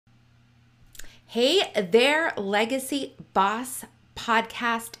Hey there, Legacy Boss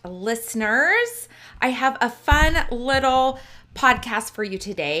podcast listeners. I have a fun little podcast for you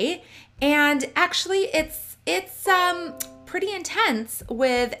today. And actually it's pretty intense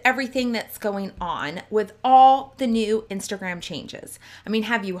with everything that's going on with all the new Instagram changes. I mean,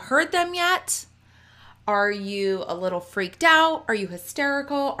 have you heard them yet? Are you a little freaked out? Are you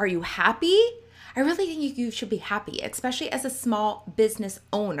hysterical? Are you happy? I really think you should be happy, especially as a small business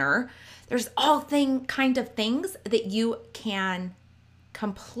owner. There's all kind of things that you can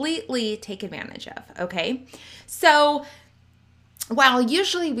completely take advantage of, okay? So while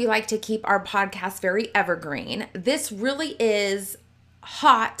usually we like to keep our podcast very evergreen, this really is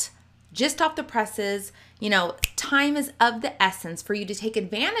hot, just off the presses. You know, time is of the essence for you to take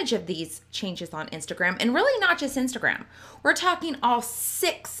advantage of these changes on Instagram, and really not just Instagram. We're talking all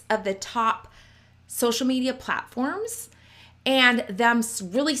 6 of the top social media platforms and them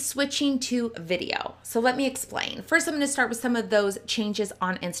really switching to video. So let me explain. First, I'm going to start with some of those changes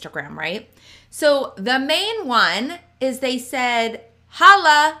on Instagram, right? So the main one is they said,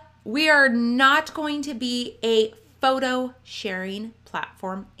 holla, we are not going to be a photo sharing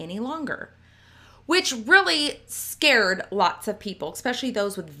platform any longer, which really scared lots of people, especially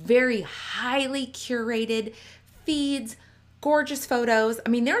those with very highly curated feeds, gorgeous photos. I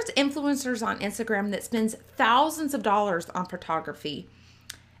mean, there's influencers on Instagram that spends thousands of dollars on photography,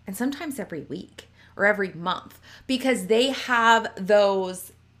 and sometimes every week or every month, because they have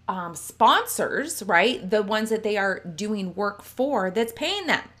those sponsors, right? The ones that they are doing work for that's paying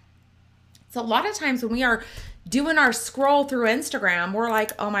them. So a lot of times when we are doing our scroll through Instagram, we're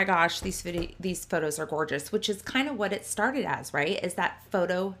like, oh my gosh, these photos are gorgeous, which is kind of what it started as, right? Is that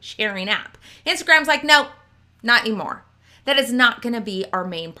photo sharing app. Instagram's like, nope, not anymore. That is not going to be our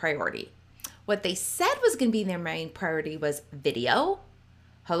main priority. What they said was going to be their main priority was video.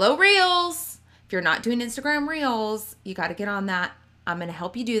 Hello, Reels. If you're not doing Instagram Reels, you got to get on that. I'm going to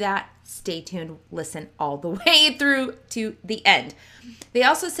help you do that. Stay tuned. Listen all the way through to the end. They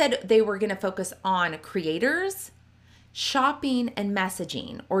also said they were going to focus on creators, shopping, and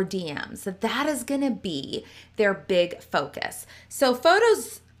messaging or DMs. So that is going to be their big focus. So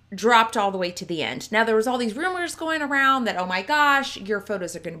photos dropped all the way to the end. Now, there was all these rumors going around that, oh my gosh, your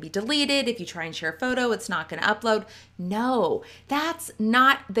photos are going to be deleted. If you try and share a photo, it's not going to upload. No, that's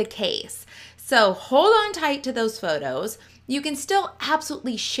not the case. So hold on tight to those photos. You can still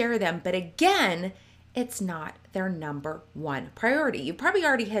absolutely share them, but again, it's not their number one priority. You probably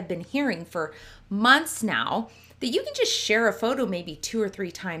already have been hearing for months now that you can just share a photo maybe 2 or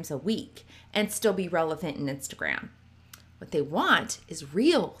 3 times a week and still be relevant in Instagram. What they want is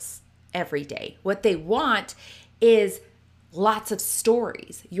reels every day. What they want is lots of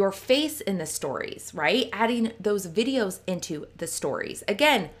stories, your face in the stories, right? Adding those videos into the stories.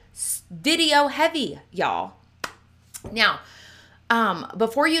 Again, video heavy, y'all. Now,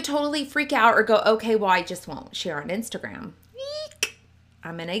 before you totally freak out or go, okay, well, I just won't share on Instagram.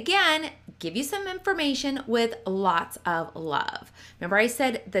 I'm going to, again, give you some information with lots of love. Remember I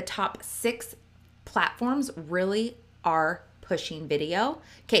said the top 6 platforms really are pushing video.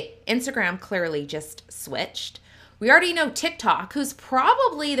 Okay, Instagram clearly just switched. We already know TikTok, who's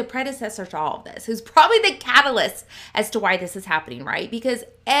probably the predecessor to all of this, who's probably the catalyst as to why this is happening, right? Because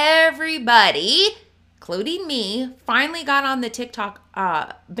everybody, including me, finally got on the TikTok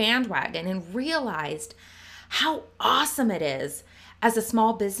bandwagon and realized how awesome it is as a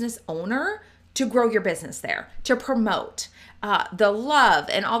small business owner to grow your business there, to promote. The love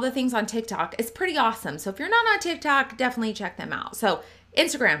and all the things on TikTok is pretty awesome. So if you're not on TikTok, definitely check them out. So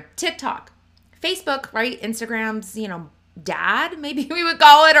Instagram, TikTok, Facebook, right? Instagram's, dad, maybe we would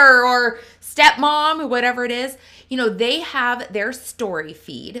call it, or stepmom, or whatever it is. They have their story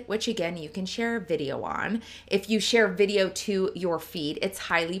feed, which again, you can share video on. If you share video to your feed, it's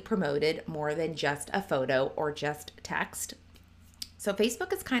highly promoted more than just a photo or just text. So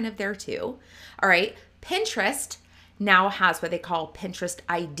Facebook is kind of there too. All right. Pinterest now has what they call Pinterest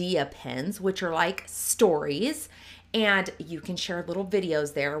idea pins, which are like stories, and you can share little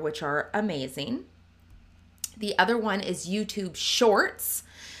videos there, which are amazing. The other one is YouTube Shorts.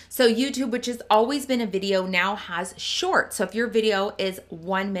 So YouTube, which has always been a video, now has shorts. So if your video is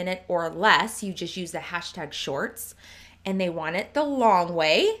 1 minute or less, you just use the hashtag shorts, and they want it the long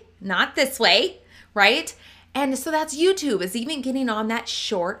way, not this way, right? And so that's YouTube is even getting on that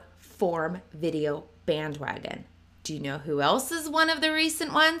short form video bandwagon. Do you know who else is one of the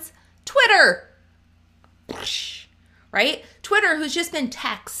recent ones? Twitter, right? Twitter, who's just been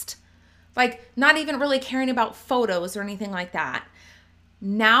text, like not even really caring about photos or anything like that,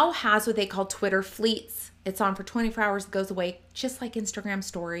 now has what they call Twitter fleets. It's on for 24 hours, it goes away, just like Instagram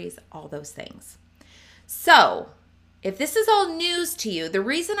stories, all those things. So if this is all news to you, the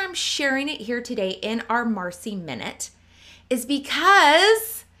reason I'm sharing it here today in our Marcy Minute is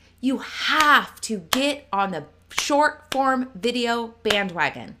because you have to get on the short form video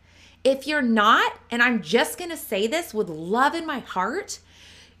bandwagon. If you're not, and I'm just going to say this with love in my heart,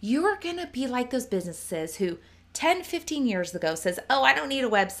 you are going to be like those businesses who 10, 15 years ago says, oh, I don't need a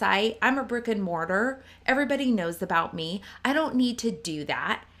website. I'm a brick and mortar. Everybody knows about me. I don't need to do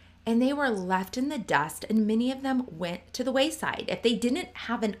that. And they were left in the dust, and many of them went to the wayside. If they didn't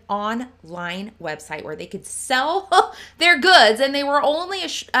have an online website where they could sell their goods and they were only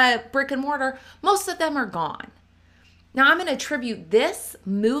a brick and mortar, most of them are gone. Now, I'm going to attribute this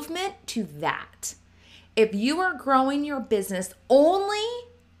movement to that. If you are growing your business only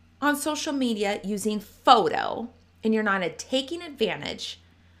on social media using photo and you're not taking advantage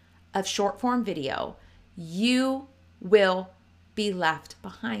of short form video, you will be left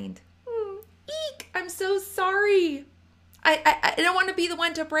behind. Eek, I'm so sorry. I don't want to be the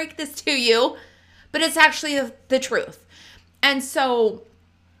one to break this to you, but it's actually the truth. And so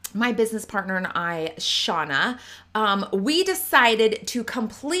my business partner and I, Shauna, we decided to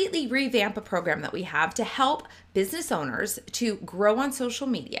completely revamp a program that we have to help business owners to grow on social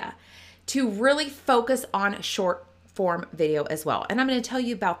media, to really focus on short form video as well. And I'm going to tell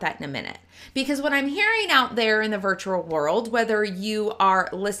you about that in a minute, because what I'm hearing out there in the virtual world, whether you are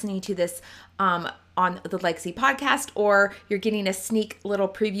listening to this on the Legacy podcast or you're getting a sneak little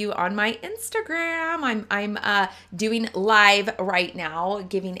preview on my Instagram, I'm doing live right now,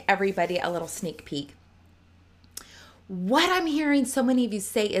 giving everybody a little sneak peek. What I'm hearing so many of you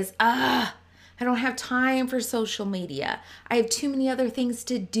say is, I don't have time for social media. I have too many other things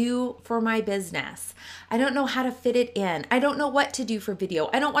to do for my business. I don't know how to fit it in. I don't know what to do for video.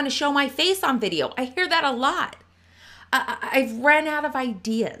 I don't want to show my face on video. I hear that a lot. I've run out of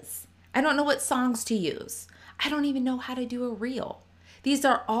ideas. I don't know what songs to use. I don't even know how to do a reel. These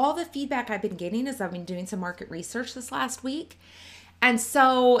are all the feedback I've been getting as I've been doing some market research this last week. And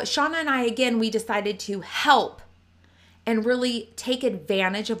so Shauna and I, again, we decided to help and really take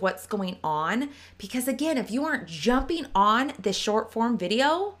advantage of what's going on. Because again, if you aren't jumping on this short form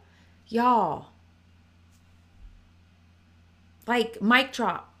video, y'all, like mic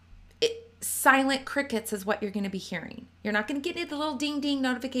drop, silent crickets is what you're going to be hearing. You're not going to get any of the little ding ding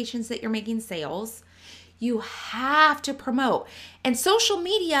notifications that you're making sales. You have to promote. And social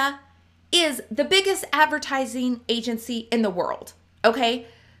media is the biggest advertising agency in the world. Okay?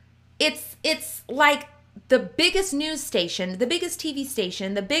 It's like the biggest news station, the biggest TV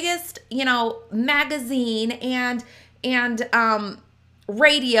station, the biggest, magazine and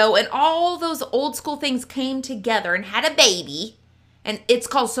radio, and all those old school things came together and had a baby, and it's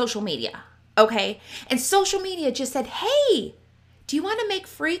called social media. Okay? And social media just said, hey, do you want to make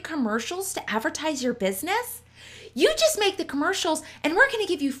free commercials to advertise your business? You just make the commercials and we're going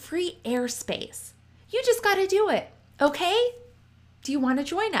to give you free airspace. You just got to do it. Okay? Do you want to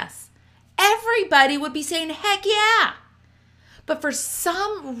join us? Everybody would be saying, heck yeah. But for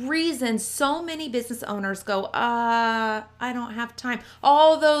some reason, so many business owners go, I don't have time.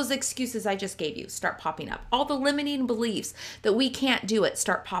 All those excuses I just gave you start popping up. All the limiting beliefs that we can't do it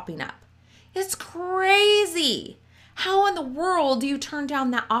start popping up. It's crazy. How in the world do you turn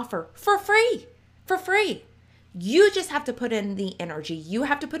down that offer for free? For free. You just have to put in the energy. You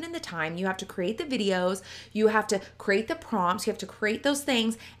have to put in the time. You have to create the videos. You have to create the prompts. You have to create those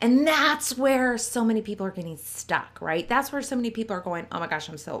things. And that's where so many people are getting stuck, right? That's where so many people are going, oh my gosh,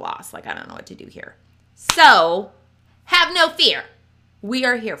 I'm so lost. Like, I don't know what to do here. So have no fear. We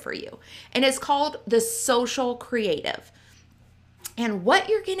are here for you. And it's called the Social Creative. And what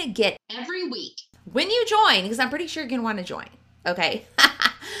you're going to get every week when you join, because I'm pretty sure you're going to want to join, okay?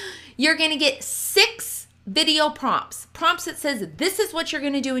 You're going to get 6 video prompts that says, this is what you're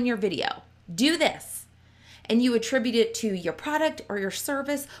going to do in your video. Do this. And you attribute it to your product or your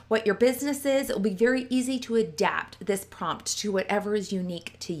service, what your business is. It'll be very easy to adapt this prompt to whatever is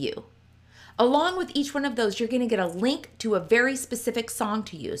unique to you. Along with each one of those, you're going to get a link to a very specific song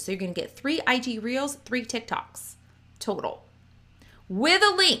to use. So you're going to get 3 IG Reels, 3 TikToks total. With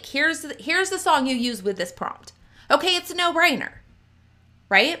a link, here's the song you use with this prompt. Okay, it's a no-brainer,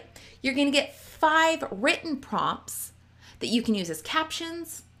 right? You're going to get 5 written prompts that you can use as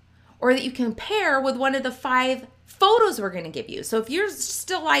captions, or that you can pair with one of the 5 photos we're going to give you. So if you're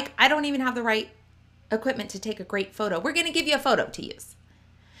still like, I don't even have the right equipment to take a great photo, we're going to give you a photo to use.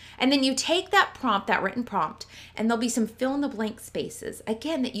 And then you take that prompt, that written prompt, and there'll be some fill in the blank spaces,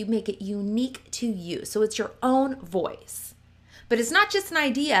 again, that you make it unique to you. So it's your own voice. But it's not just an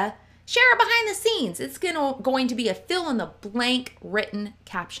idea. Share it behind the scenes. It's going to be a fill in the blank written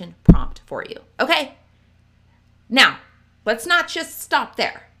caption prompt for you. Okay? Now, let's not just stop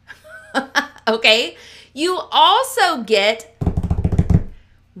there. Okay? You also get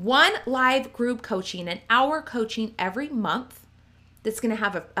one live group coaching, an hour coaching every month that's going to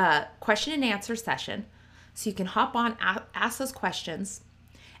have a question and answer session. So you can hop on, ask those questions.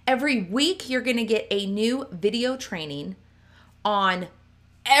 Every week, you're going to get a new video training on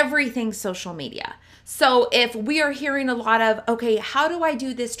everything social media. So if we are hearing a lot of, okay, how do I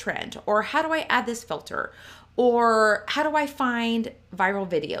do this trend? Or how do I add this filter? Or how do I find viral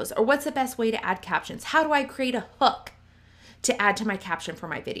videos? Or what's the best way to add captions? How do I create a hook to add to my caption for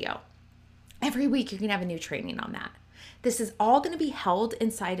my video? Every week, you're going to have a new training on that. This is all going to be held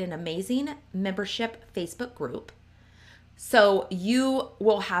inside an amazing membership Facebook group. So you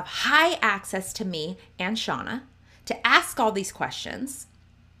will have high access to me and Shauna to ask all these questions.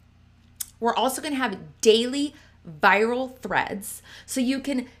 We're also going to have daily viral threads. So you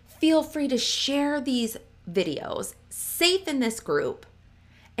can feel free to share these videos safe in this group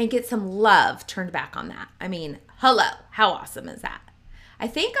and get some love turned back on that. I mean, hello, how awesome is that? I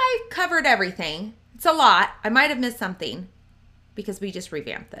think I covered everything. It's a lot. I might have missed something because we just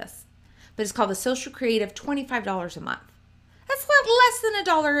revamped this. But it's called the Social Creative, $25 a month. That's less than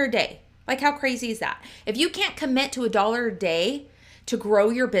 $1 a day. Like, how crazy is that? If you can't commit to $1 a day to grow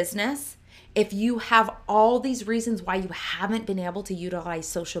your business, if you have all these reasons why you haven't been able to utilize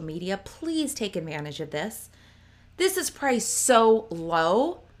social media, please take advantage of this. This is priced so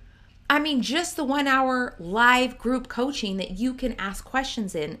low. I mean, just the 1 hour live group coaching that you can ask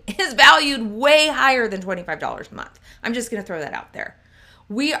questions in is valued way higher than $25 a month. I'm just going to throw that out there.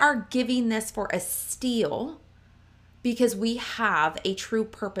 We are giving this for a steal because we have a true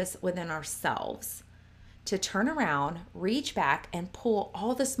purpose within ourselves to turn around, reach back, and pull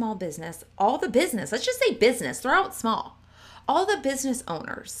all the small business, let's just say business, throw out small, all the business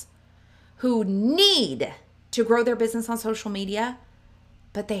owners who need to grow their business on social media,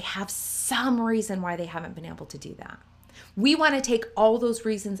 but they have some reason why they haven't been able to do that. We want to take all those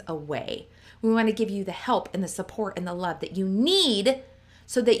reasons away. We want to give you the help and the support and the love that you need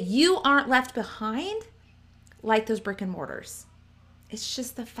so that you aren't left behind like those brick and mortars. It's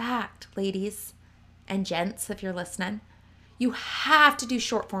just the fact, ladies and gents, if you're listening. You have to do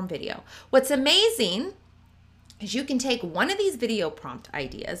short form video. What's amazing is you can take one of these video prompt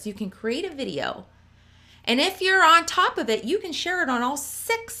ideas, you can create a video, and if you're on top of it, you can share it on all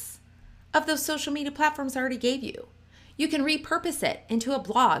 6 of those social media platforms I already gave you. You can repurpose it into a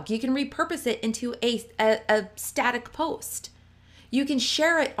blog. You can repurpose it into a static post. You can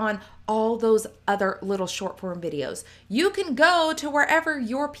share it on all those other little short form videos. You can go to wherever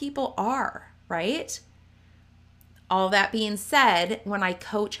your people are, right? All that being said, when I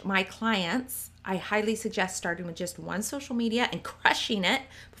coach my clients, I highly suggest starting with just one social media and crushing it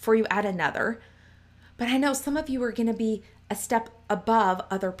before you add another. But I know some of you are going to be a step above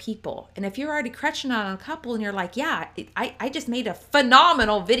other people. And if you're already crushing on a couple and you're like, yeah, I just made a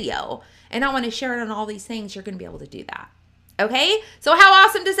phenomenal video and I want to share it on all these things, you're going to be able to do that. Okay? So how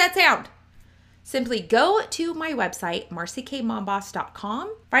awesome does that sound? Simply go to my website,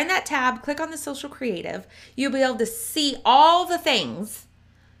 marcykmomboss.com, find that tab, click on the Social Creative. You'll be able to see all the things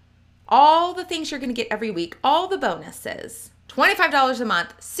you're going to get every week, all the bonuses. $25 a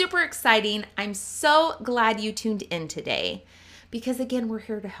month, super exciting. I'm so glad you tuned in today because again, we're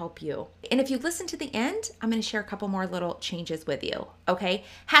here to help you. And if you listen to the end, I'm going to share a couple more little changes with you. Okay.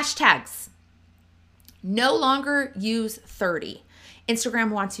 Hashtags. No longer use 30. Instagram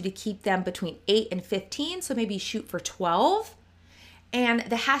wants you to keep them between 8 and 15. So maybe shoot for 12. And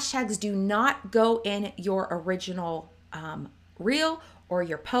the hashtags do not go in your original reel or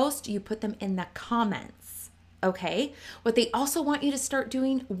your post. You put them in the comments. Okay. What they also want you to start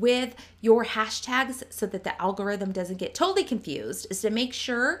doing with your hashtags so that the algorithm doesn't get totally confused is to make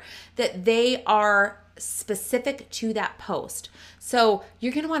sure that they are specific to that post. So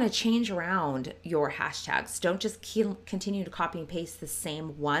you're going to want to change around your hashtags. Don't just continue to copy and paste the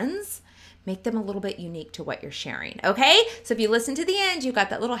same ones. Make them a little bit unique to what you're sharing. Okay. So if you listen to the end, you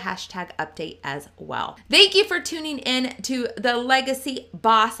got that little hashtag update as well. Thank you for tuning in to the Legacy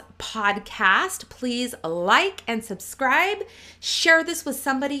Boss podcast. Please like and subscribe. Share this with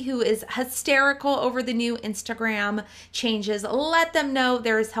somebody who is hysterical over the new Instagram changes. Let them know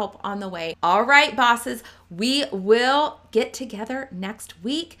there is help on the way. All right, bosses, we will get together next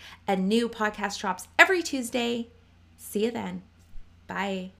week. A new podcast drops every Tuesday. See you then. Bye.